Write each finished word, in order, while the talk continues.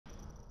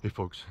Hey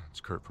folks,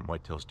 it's Kurt from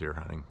WhiteTAILS Deer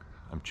Hunting.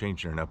 I'm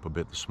changing it up a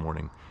bit this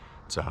morning.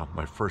 It's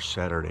my first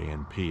Saturday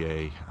in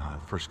PA.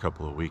 First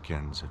couple of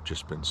weekends have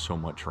just been so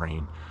much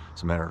rain.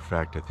 As a matter of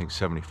fact, I think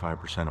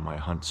 75% of my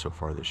hunts so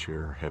far this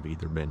year have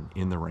either been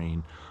in the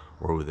rain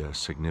or with a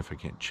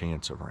significant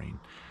chance of rain.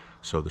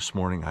 So this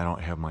morning I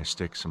don't have my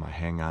sticks and my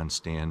hang-on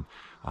stand.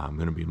 I'm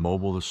going to be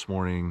mobile this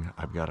morning.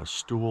 I've got a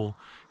stool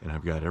and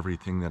I've got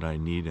everything that I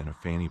need in a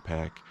fanny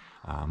pack.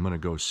 I'm going to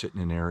go sit in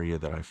an area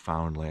that I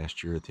found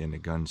last year at the end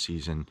of gun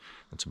season.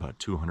 It's about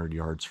 200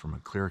 yards from a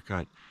clear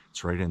cut.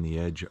 It's right on the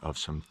edge of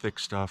some thick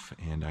stuff,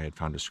 and I had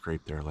found a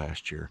scrape there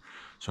last year.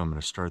 So I'm going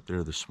to start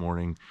there this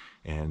morning,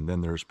 and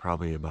then there's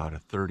probably about a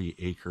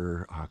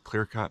 30-acre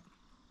clear cut.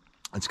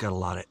 It's got a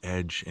lot of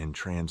edge and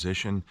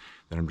transition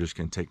that I'm just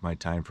going to take my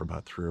time for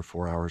about 3 or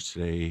 4 hours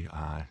today,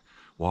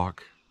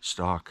 walk,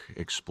 stalk,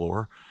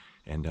 explore,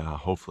 and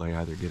hopefully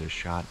either get a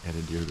shot at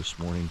a deer this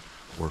morning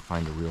or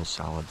find a real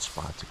solid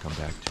spot to come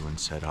back to and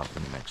set up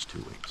in the next 2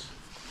 weeks.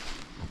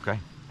 Okay,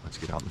 let's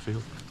get out in the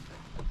field.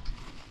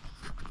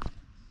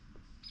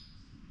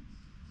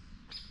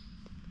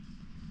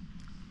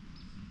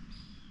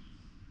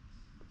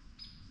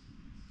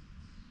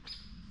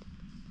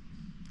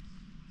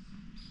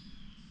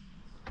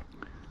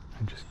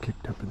 I just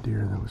kicked up a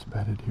deer that was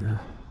bedded here.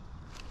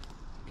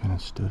 Kind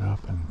of stood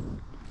up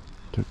and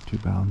took 2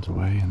 bounds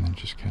away and then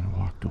just kind of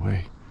walked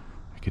away.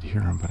 I could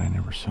hear him, but I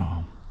never saw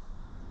him.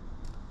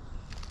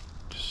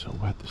 Just so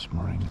wet this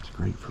morning, it's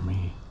great for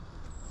me.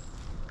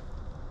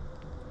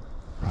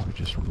 Probably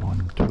just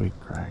one twig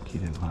crack he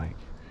didn't like.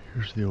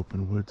 Here's the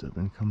open woods I've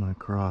been coming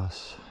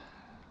across.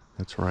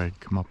 That's where I'd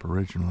come up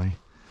originally.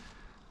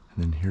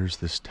 And then here's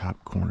this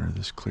top corner,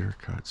 this clear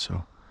cut.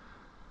 So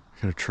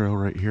I got a trail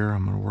right here.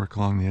 I'm going to work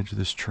along the edge of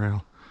this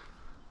trail.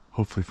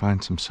 Hopefully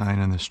find some sign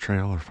on this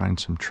trail or find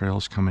some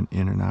trails coming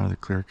in and out of the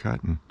clear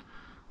cut, and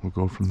we'll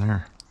go from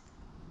there.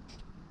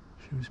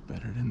 She was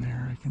bedded in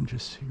there. I can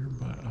just see her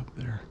butt up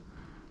there.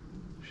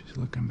 She's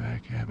looking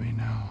back at me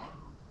now.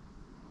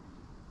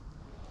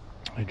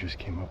 I just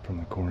came up from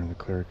the corner of the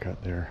clear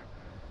cut there.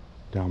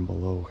 Down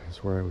below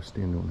is where I was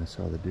standing when I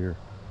saw the deer.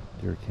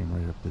 Deer came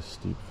right up this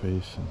steep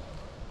face and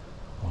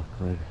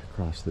walked right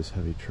across this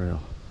heavy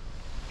trail.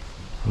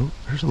 Oh,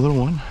 there's a little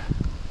one.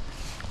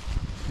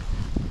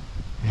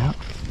 Yep.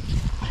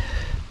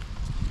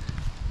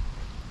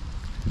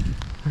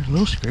 There's a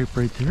little scrape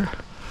right there.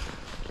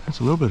 That's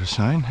a little bit of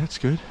sign. That's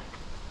good.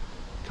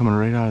 Coming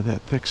right out of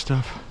that thick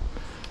stuff.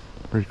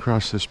 Right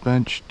across this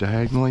bench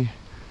diagonally.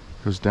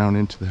 Goes down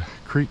into the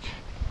creek.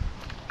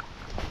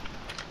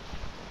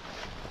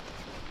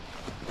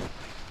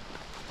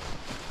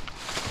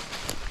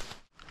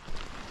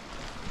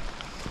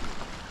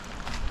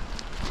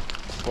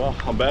 Well,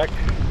 I'm back.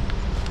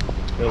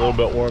 Got a little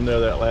bit warm there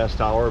that last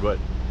hour, but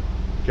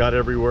got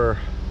everywhere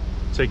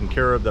taken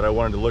care of that I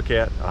wanted to look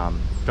at.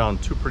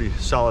 Found 2 pretty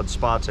solid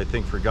spots, I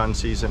think, for gun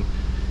season,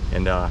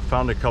 and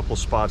found a couple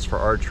spots for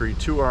archery.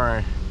 2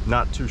 I'm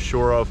not too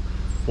sure of.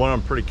 1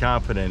 I'm pretty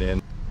confident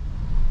in.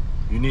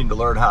 You need to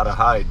learn how to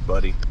hide,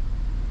 buddy.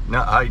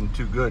 Not hiding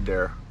too good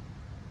there.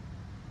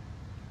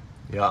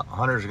 Yeah,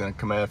 hunters are gonna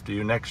come after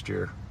you next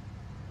year.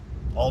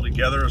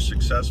 Altogether, a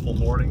successful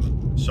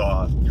morning.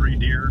 Saw 3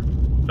 deer,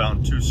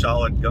 found 2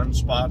 solid gun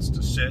spots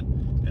to sit,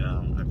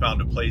 and I found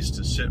a place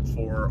to sit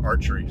for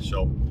archery.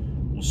 So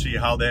we'll see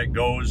how that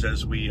goes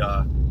as we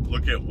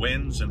look at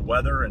winds and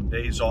weather and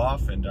days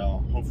off, and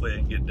hopefully I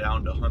can get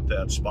down to hunt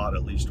that spot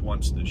at least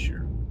once this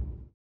year.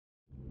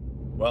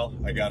 Well,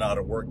 I got out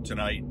of work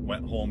tonight,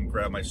 went home,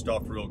 grabbed my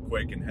stuff real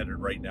quick, and headed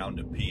right down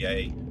to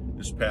PA.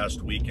 This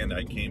past weekend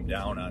I came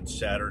down on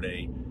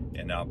Saturday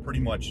and pretty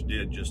much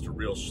did just a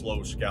real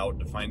slow scout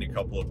to find a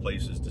couple of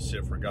places to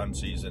sit for gun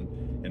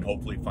season and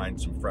hopefully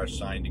find some fresh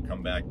sign to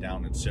come back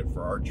down and sit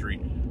for archery.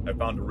 I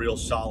found a real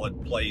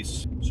solid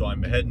place, so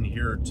I'm heading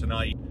here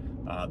tonight.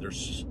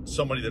 There's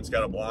somebody that's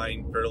got a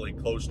blind fairly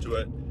close to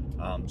it,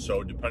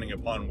 so depending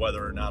upon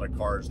whether or not a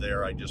car is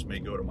there, I just may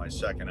go to my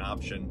second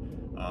option.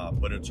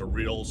 But it's a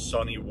real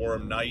sunny,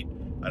 warm night.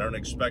 I don't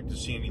expect to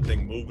see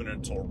anything moving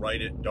until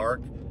right at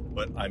dark,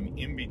 but I'm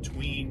in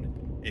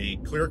between a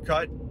clear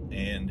cut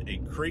and a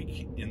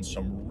creek in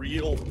some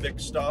real thick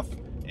stuff,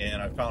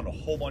 and I found a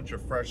whole bunch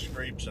of fresh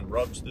scrapes and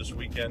rubs this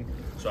weekend,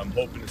 so I'm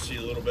hoping to see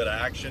a little bit of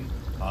action.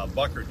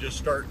 Buck are just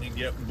starting to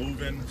get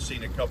moving,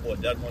 seen a couple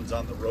of dead ones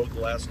on the road the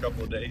last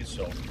couple of days,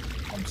 so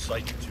I'm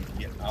psyched to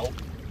get out,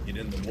 get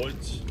in the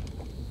woods.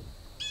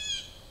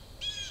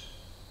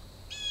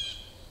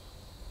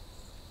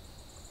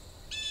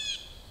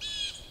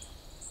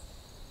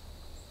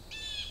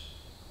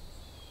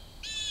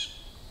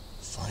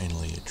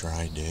 Finally, a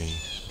dry day,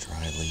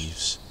 dry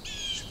leaves.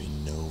 Should be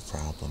no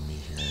problem me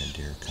hearing a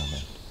deer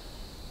coming.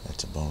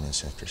 That's a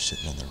bonus after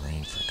sitting in the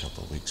rain for a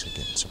couple of weeks of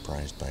getting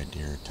surprised by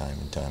deer time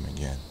and time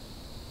again.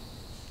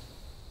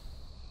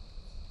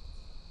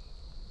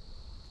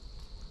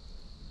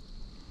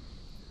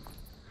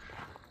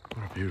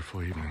 What a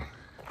beautiful evening.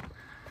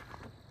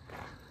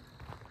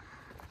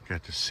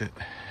 Got to sit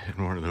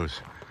in one of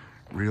those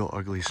real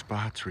ugly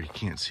spots where you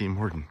can't see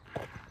more than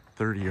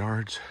 30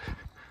 yards.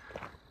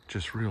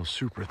 just real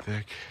super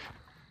thick.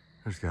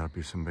 There's got to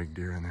be some big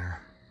deer in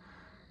there.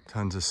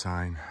 Tons of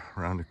sign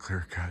around a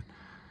clear cut.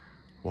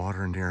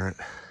 Water near it.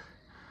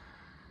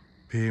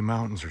 PA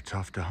Mountains are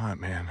tough to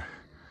hunt, man.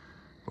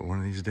 But one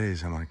of these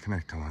days I'm gonna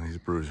connect on one of these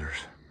bruisers.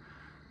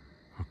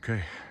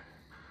 Okay,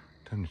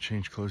 time to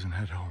change clothes and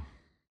head home.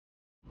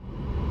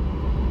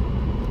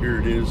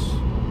 Here it is,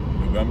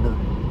 November.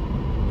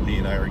 Lee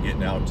and I are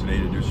getting out today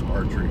to do some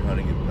archery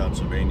hunting in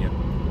Pennsylvania.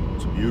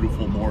 It's a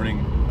beautiful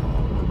morning.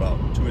 We're about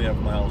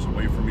 2.5 miles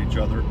away from each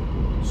other.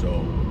 So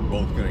we're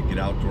both gonna get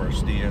out to our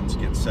stands,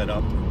 get set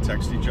up, and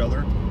text each other.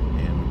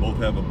 And we both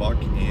have a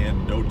buck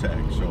and doe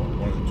tag. So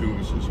one of the two of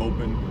us is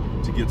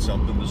hoping to get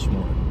something this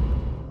morning.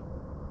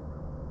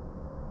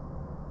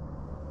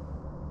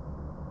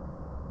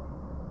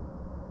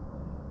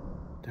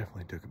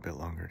 Definitely took a bit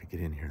longer to get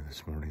in here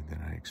this morning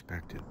than I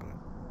expected, but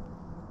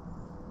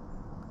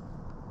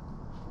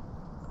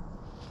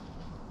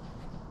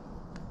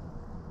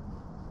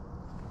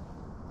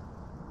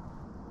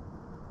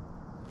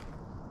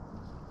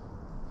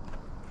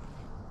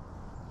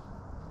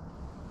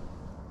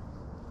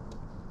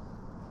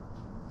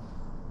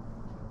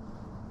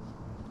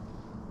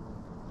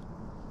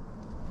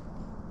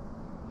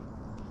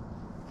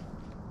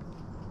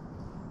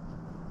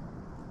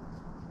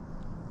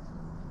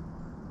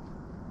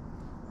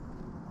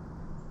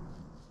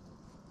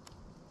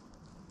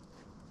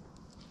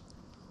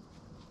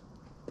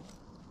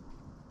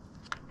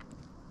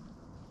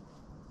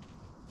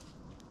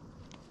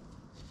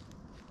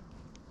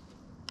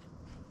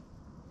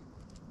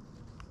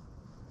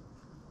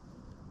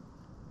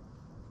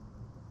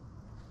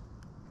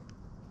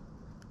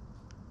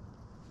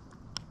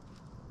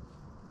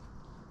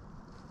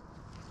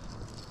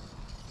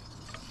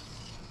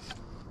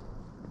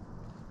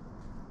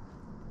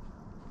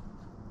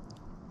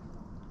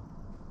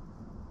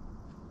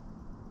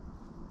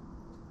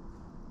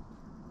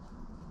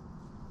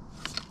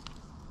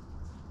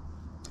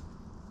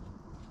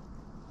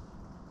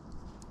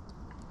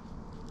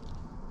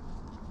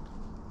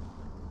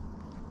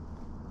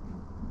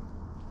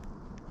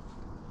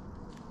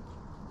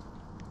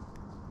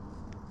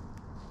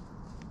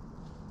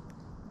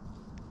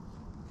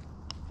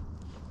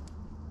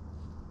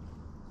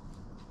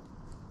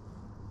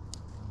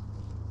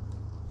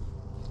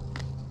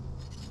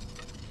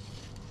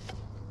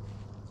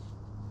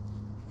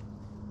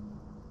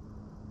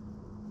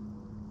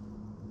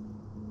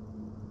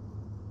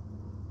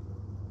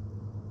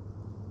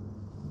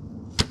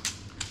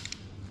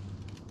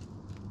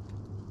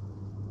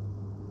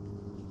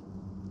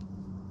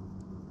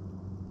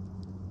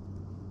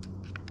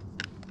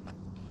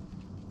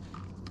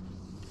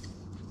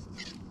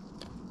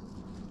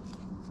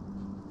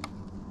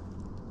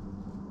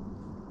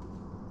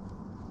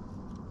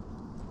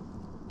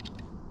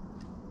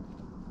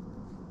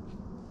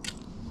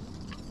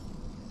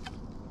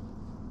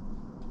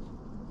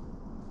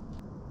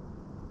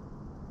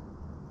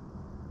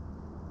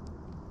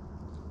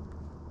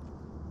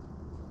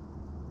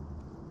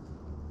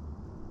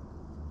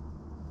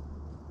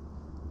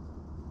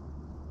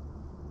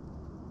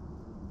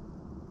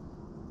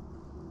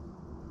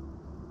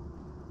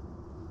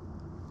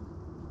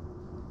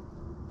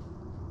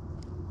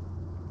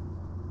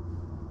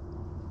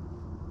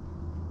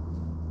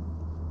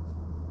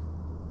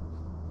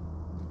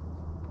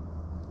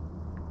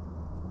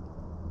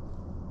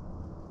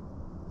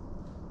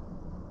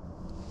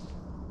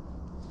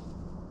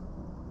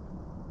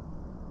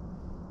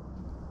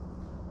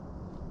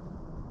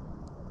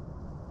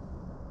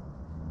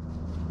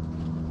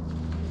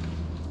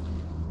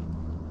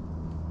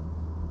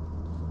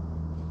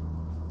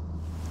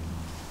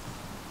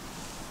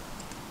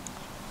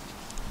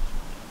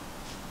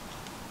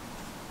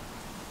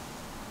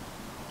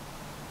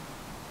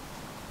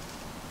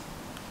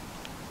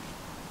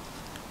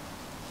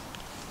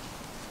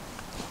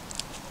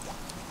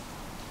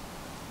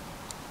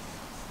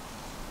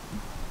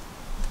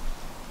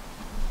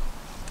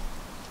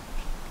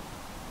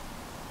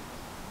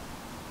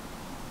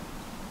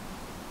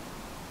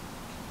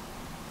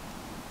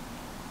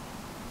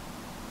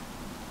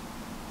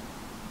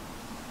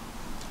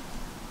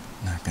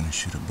not gonna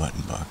shoot a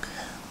button buck.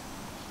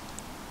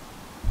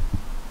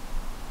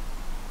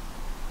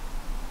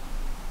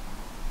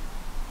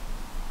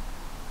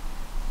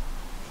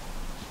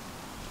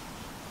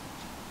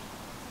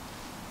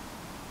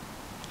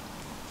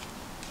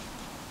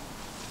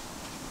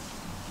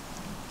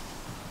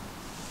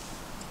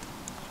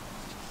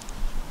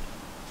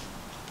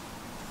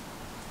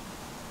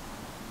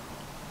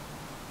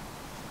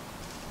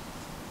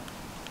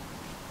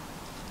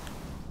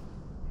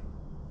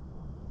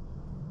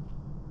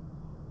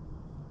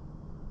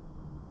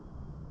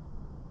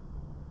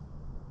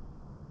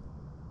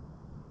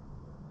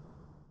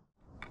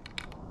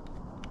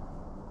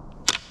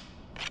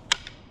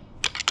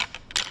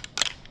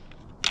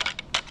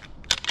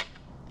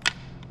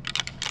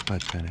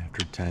 About 10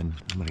 after 10,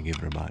 I'm gonna give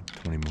it about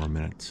 20 more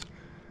minutes.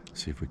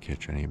 See if we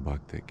catch any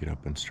buck that get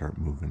up and start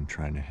moving,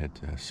 trying to head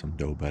to some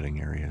doe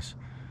bedding areas.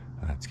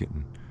 It's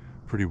getting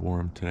pretty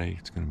warm today.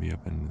 It's gonna be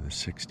up into the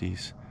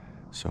 60s.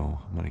 So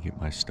I'm gonna get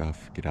my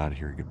stuff, get out of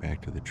here, get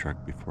back to the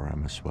truck before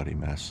I'm a sweaty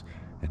mess,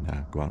 and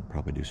go out and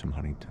probably do some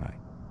hunting tonight.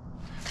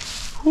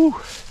 Whew.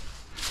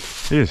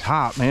 It is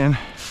hot, man.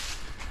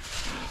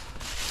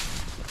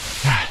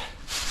 God,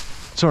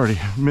 it's already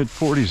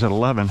mid-40s at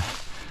 11.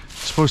 It's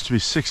supposed to be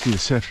 60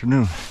 this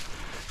afternoon.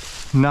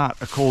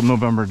 Not a cold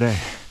November day.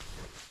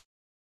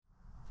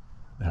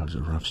 That was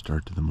a rough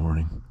start to the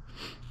morning.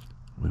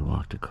 We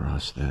walked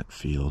across that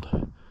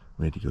field.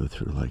 We had to go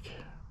through like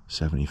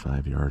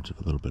 75 yards of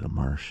a little bit of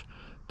marsh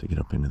to get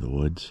up into the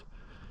woods.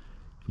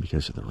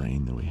 Because of the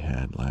rain that we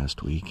had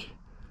last week,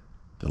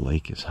 the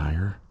lake is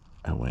higher.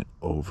 I went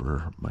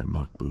over my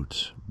muck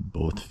boots,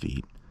 both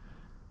feet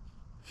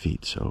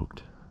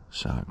soaked,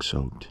 socks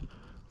soaked.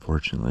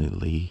 Fortunately,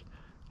 Lee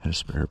had a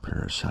spare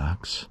pair of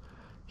socks.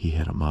 He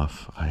had a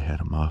muff, I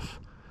had a muff.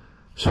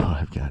 So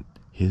I've got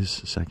his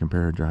second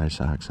pair of dry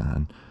socks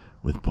on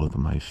with both of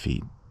my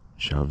feet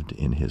shoved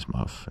in his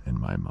muff and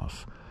my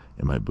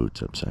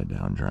boots upside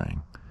down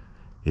drying.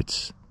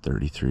 It's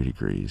 33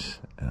 degrees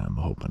and I'm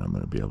hoping I'm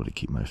going to be able to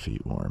keep my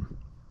feet warm.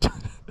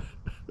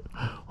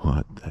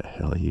 What the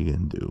hell are you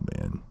going to do,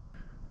 man?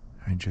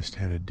 I just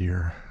had a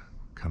deer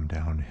come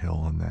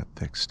downhill in that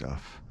thick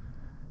stuff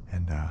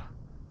and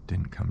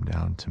didn't come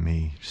down to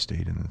me,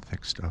 stayed in the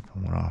thick stuff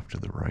and went off to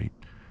the right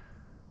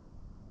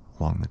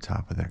along the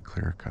top of that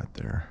clear cut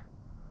there.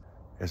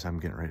 As I'm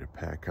getting ready to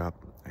pack up,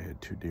 I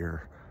had two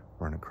deer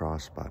run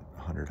across about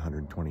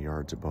 120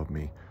 yards above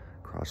me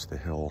across the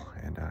hill,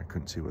 and I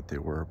couldn't see what they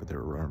were, but they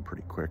were running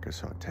pretty quick. I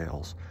saw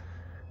tails.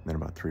 And then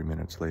about 3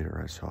 minutes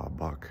later, I saw a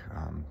buck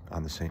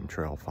on the same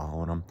trail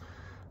following him.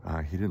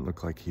 He didn't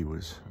look like he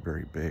was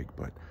very big,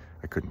 but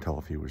I couldn't tell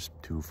if he was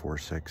 2, 4,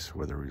 6,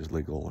 whether he was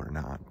legal or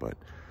not, but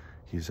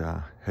he's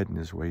heading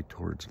his way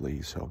towards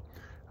Lee, so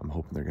I'm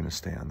hoping they're gonna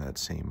stay on that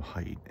same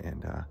height,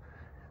 and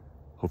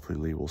hopefully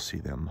Lee will see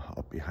them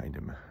up behind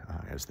him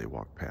as they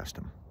walk past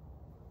him.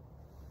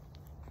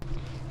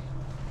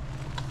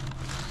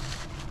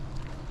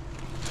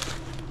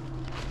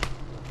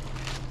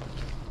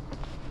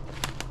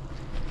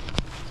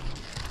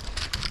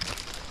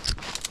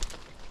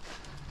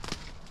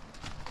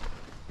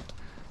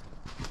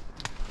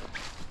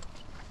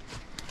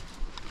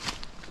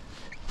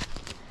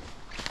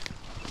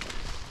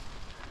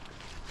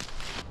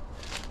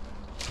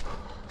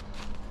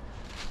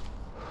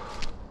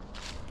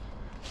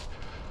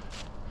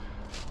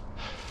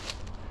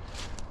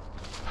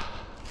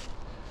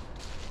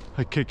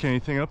 I kick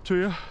anything up to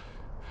you?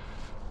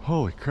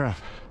 Holy crap.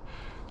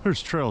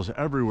 There's trails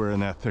everywhere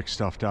in that thick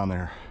stuff down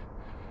there.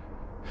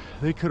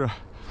 They could have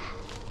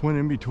went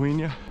in between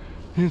you.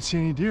 You didn't see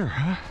any deer,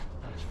 huh?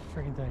 That's a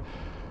freaking thing.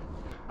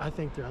 I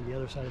think they're on the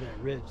other side of that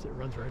ridge that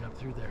runs right up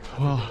through there.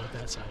 Well, on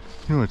that side.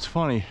 You know what's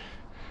funny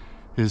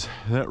is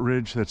that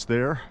ridge that's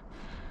there.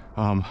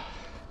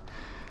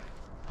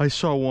 I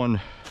saw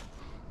one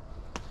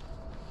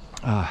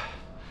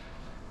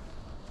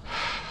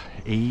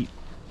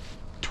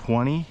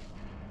 8:20,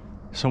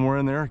 somewhere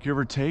in there, give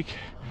or take.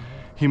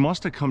 He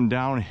must have come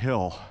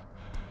downhill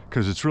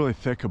because it's really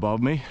thick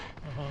above me.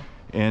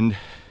 And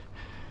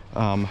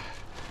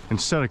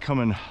instead of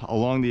coming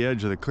along the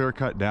edge of the clear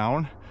cut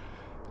down,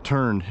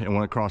 turned and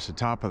went across the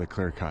top of the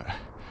clear cut.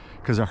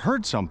 Because I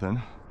heard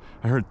something.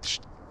 I heard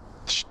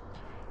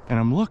and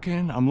I'm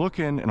looking,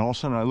 and all of a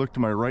sudden I look to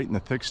my right in the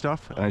thick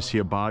stuff and I see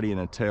a body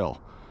and a tail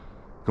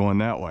going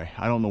that way.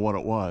 I don't know what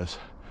it was,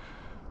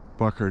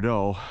 buck or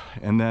doe.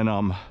 And then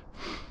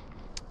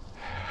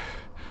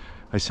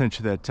I sent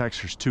you that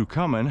text, there's two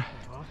coming,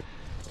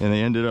 and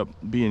they ended up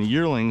being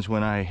yearlings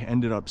when I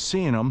ended up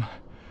seeing them.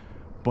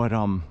 But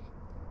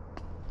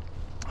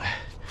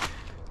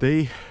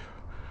they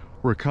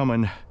were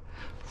coming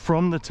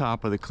from the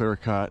top of the clear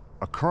cut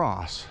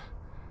across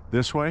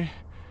this way,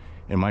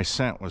 and my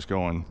scent was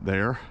going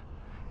there,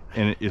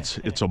 and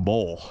it's a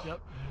bowl. Yep.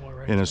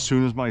 Right, and as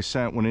soon as my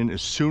scent went in,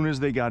 as soon as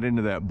they got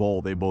into that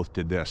bowl, they both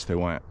did this. They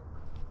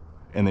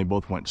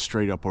both went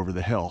straight up over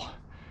the hill.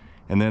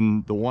 And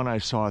then the one I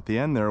saw at the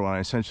end there, when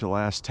I sent you the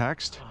last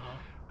text,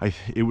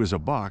 it was a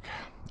buck.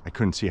 I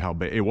couldn't see how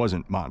big. It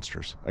wasn't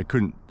monsters. I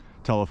couldn't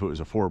tell if it was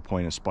a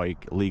 4-point, a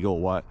spike, legal,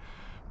 what.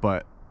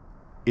 But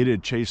it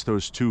had chased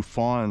those two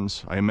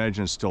fawns, I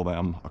imagine it's still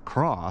them,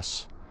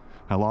 across.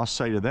 I lost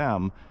sight of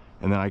them,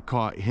 and then I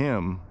caught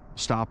him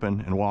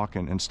stopping and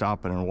walking and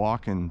stopping and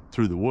walking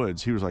through the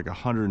woods. He was like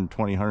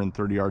 120,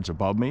 130 yards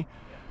above me.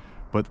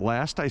 But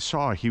last I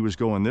saw, he was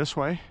going this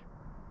way,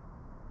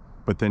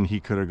 but then he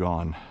could have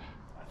gone.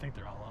 I think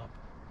they're all up.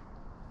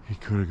 He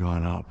could have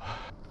gone up.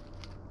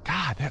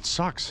 God, that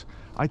sucks.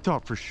 I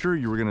thought for sure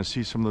you were going to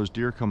see some of those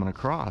deer coming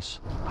across.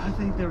 I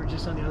think they were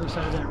just on the other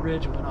side of that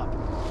ridge and went up.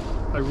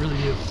 I really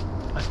do.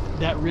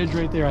 That ridge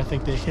right there, I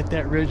think they hit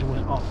that ridge and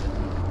went up.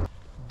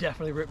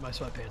 Definitely ripped my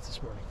sweatpants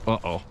this morning.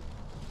 Uh-oh.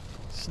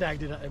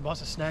 Snagged it. It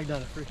must have snagged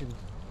on a freaking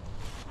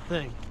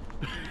thing.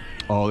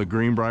 Oh, the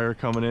greenbrier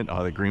coming in?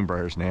 Oh, the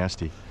greenbrier's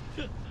nasty.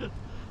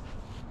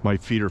 My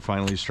feet are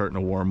finally starting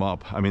to warm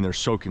up. I mean, they're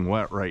soaking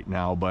wet right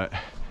now, but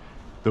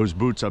those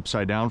boots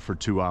upside down for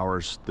 2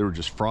 hours. They were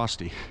just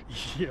frosty.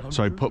 Yeah,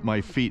 so I put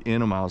my feet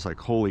in them. I was like,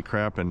 holy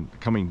crap. And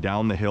coming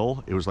down the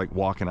hill, it was like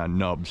walking on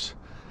nubs.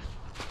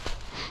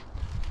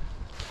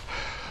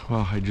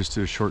 Well, I just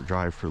did a short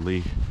drive for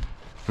Lee.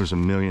 There's a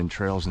million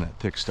trails and that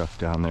thick stuff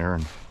down there,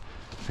 and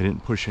I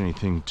didn't push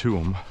anything to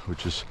them,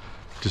 which is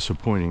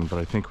disappointing. But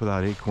I think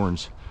without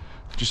acorns,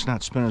 just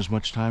not spend as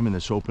much time in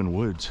this open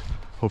woods.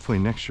 Hopefully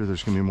next year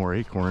there's gonna be more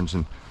acorns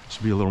and this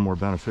will be a little more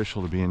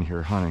beneficial to be in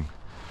here hunting.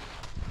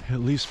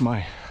 At least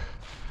my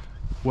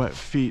wet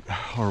feet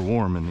are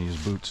warm in these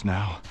boots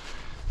now.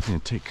 It's gonna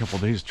take a couple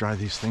days to dry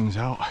these things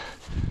out.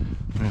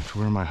 I'm gonna have to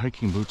wear my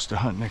hiking boots to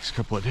hunt next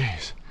couple of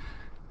days.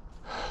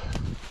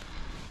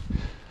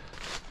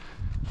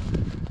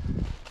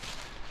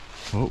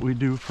 What we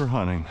do for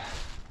hunting.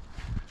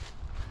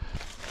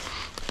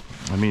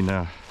 I mean,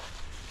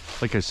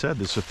 like I said,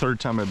 this is the third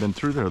time I've been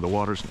through there. The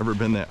water's never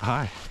been that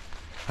high.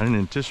 I didn't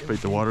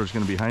anticipate the water was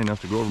going to be high enough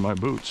to go over my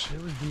boots.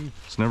 It was deep.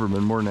 It's never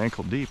been more than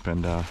ankle deep.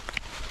 And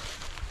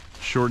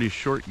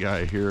short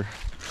guy here,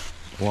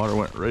 water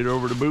went right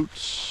over the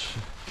boots,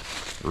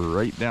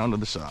 right down to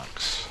the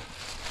socks.